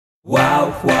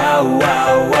Wow, wow,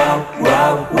 wow, wow,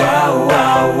 wow, wow,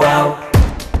 wow, wow.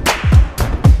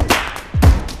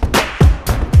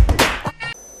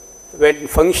 When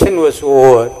function was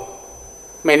over,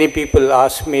 many people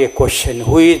asked me a question,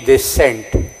 who is this saint?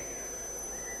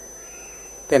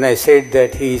 Then I said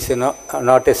that he is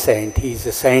not a saint, he is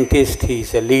a scientist, he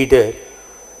is a leader,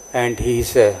 and he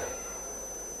is a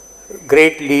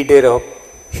great leader of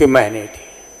humanity.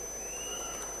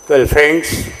 Well,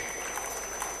 friends,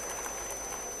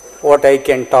 what I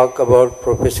can talk about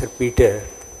Professor Peter,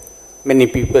 many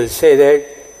people say that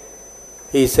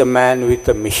he is a man with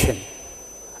a mission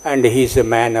and he is a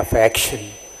man of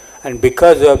action. And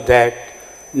because of that,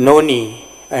 Noni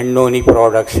and Noni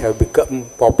products have become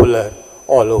popular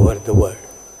all over the world.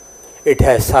 It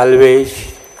has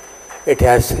salvaged, it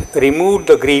has removed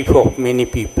the grief of many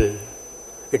people.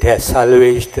 It has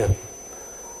salvaged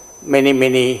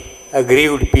many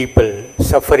aggrieved people,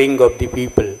 suffering of the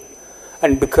people.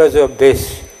 And because of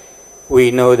this, we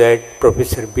know that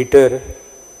Professor Peter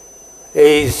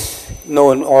is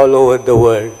known all over the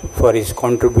world for his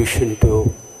contribution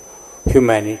to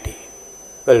humanity.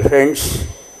 Well, friends,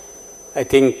 I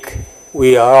think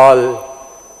we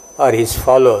all are his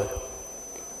followers.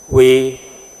 We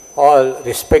all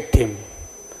respect him.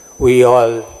 We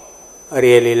all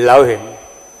really love him.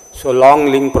 So long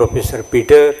live Professor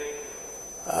Peter,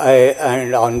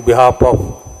 and on behalf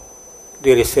of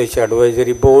the Research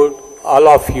Advisory Board, all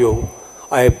of you,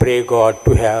 I pray God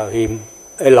to have him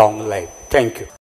a long life. Thank you.